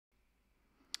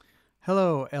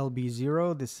Hello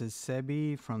LB0, this is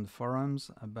Sebi from the forums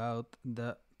about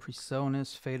the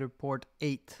PreSonus faderport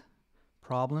 8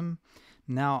 problem.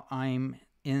 Now I'm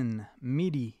in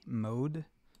MIDI mode,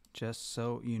 just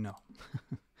so you know.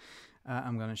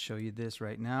 I'm going to show you this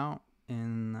right now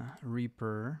in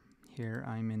Reaper. Here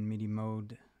I'm in MIDI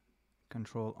mode,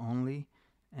 control only,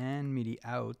 and MIDI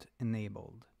out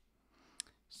enabled.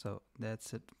 So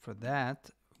that's it for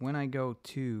that. When I go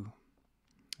to,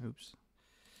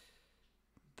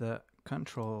 the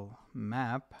control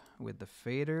map with the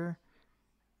fader,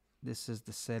 this is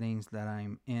the settings that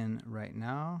I'm in right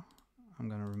now. I'm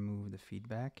gonna remove the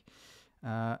feedback.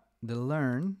 The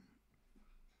learn,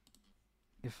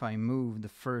 if I move the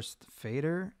first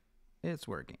fader, it's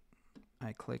working.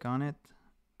 I click on it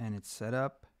and it's set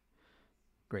up.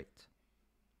 Great.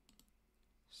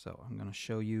 So I'm gonna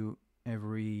show you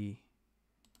every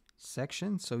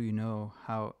section so you know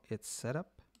how it's set up.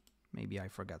 Maybe I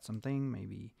forgot something.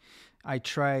 Maybe I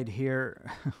tried here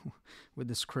with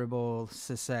the Scribble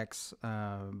SysX,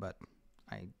 but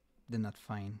I did not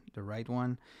find the right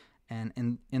one.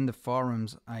 And in the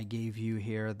forums, I gave you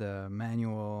here the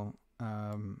manual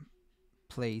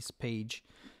place page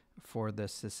for the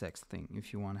SysX thing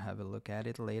if you want to have a look at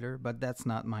it later. But that's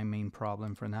not my main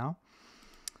problem for now.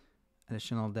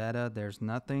 Additional data, there's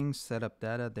nothing. Setup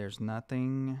data, there's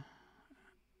nothing.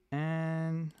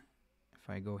 And if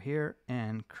I go here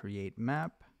and create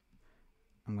map,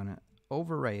 I'm gonna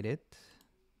overwrite it.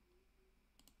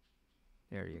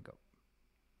 There you go.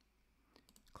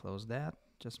 Close that.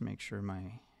 Just make sure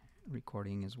my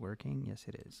recording is working. Yes,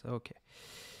 it is. Okay.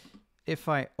 If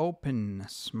I open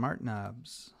Smart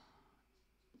Knobs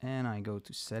and I go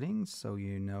to settings, so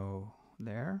you know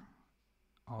there.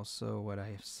 Also what I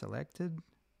have selected.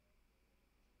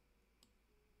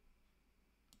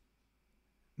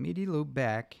 MIDI loop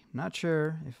back. Not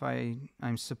sure if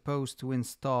I'm supposed to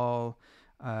install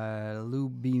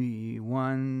loop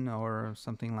B1 or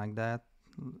something like that.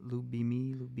 Loop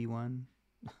B-me, loop B1,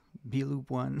 B loop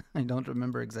 1. I don't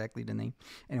remember exactly the name.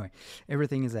 Anyway,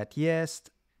 everything is at yes,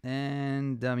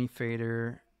 and dummy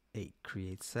fader 8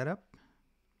 create setup.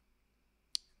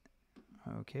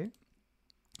 Okay.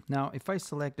 Now if I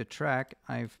select the track,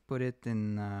 I've put it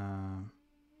in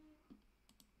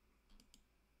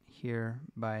here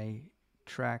by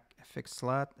track FX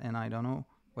slot, and I don't know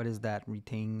what is that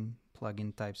retain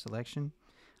plugin type selection.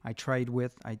 I tried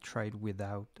with, I tried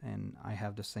without, and I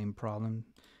have the same problem,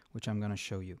 which I'm going to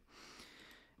show you.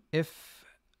 If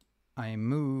I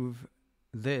move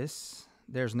this,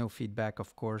 there's no feedback,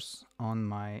 of course, on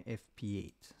my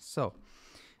FP8. So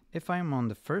if I'm on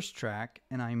the first track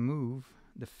and I move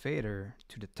the fader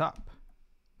to the top,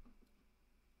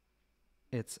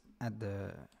 it's at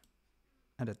the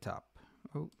top.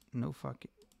 Oh, no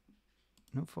focus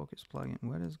plugin.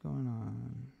 What is going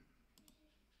on?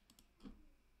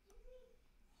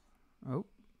 Oh,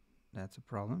 that's a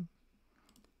problem.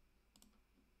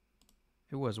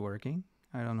 It was working.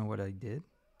 I don't know what I did.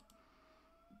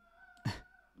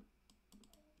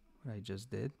 What I just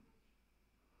did.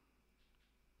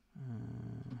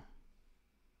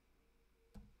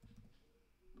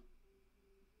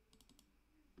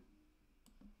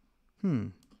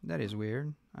 That is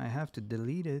weird. I have to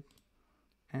delete it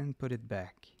and put it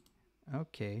back.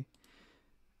 Okay.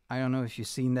 I don't know if you've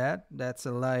seen that. That's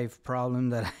a live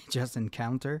problem that I just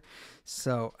encountered.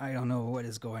 So I don't know what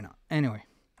is going on. Anyway.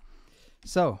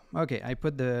 So, okay, I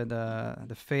put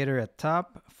the fader at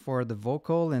top for the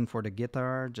vocal and for the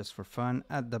guitar, just for fun,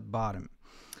 at the bottom.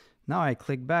 Now I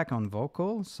click back on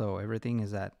vocal, so everything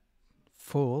is at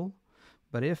full.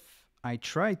 But if I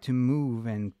try to move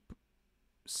and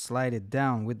slide it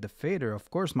down with the fader, of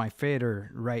course my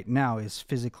fader right now is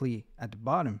physically at the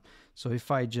bottom. So if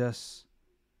I just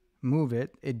move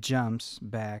it, it jumps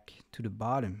back to the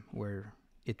bottom where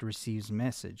it receives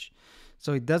message.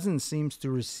 So it doesn't seem to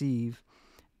receive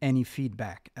any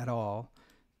feedback at all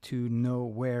to know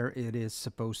where it is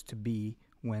supposed to be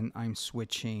when I'm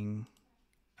switching,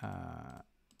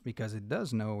 because it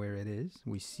does know where it is.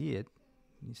 We see it,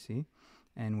 you see,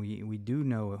 and we do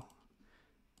know.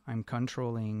 I'm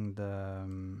controlling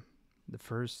the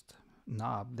first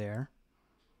knob there.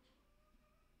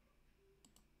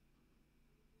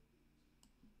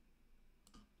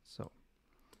 So,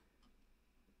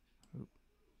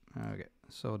 okay,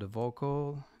 so the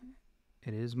vocal,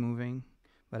 it is moving,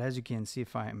 but as you can see,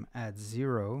 if I'm at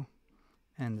 0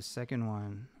 and the second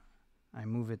one, I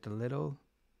move it a little,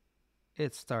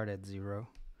 it starts at 0.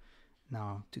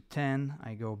 Now to 10,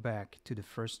 I go back to the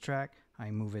first track,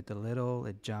 I move it a little,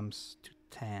 it jumps to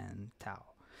 10 tau.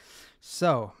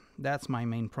 So that's my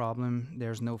main problem.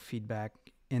 There's no feedback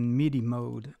in MIDI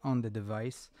mode on the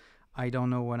device. I don't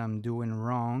know what I'm doing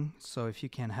wrong, so if you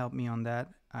can help me on that,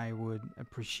 I would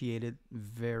appreciate it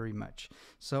very much.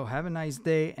 So have a nice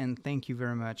day, and thank you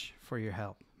very much for your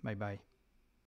help. Bye bye.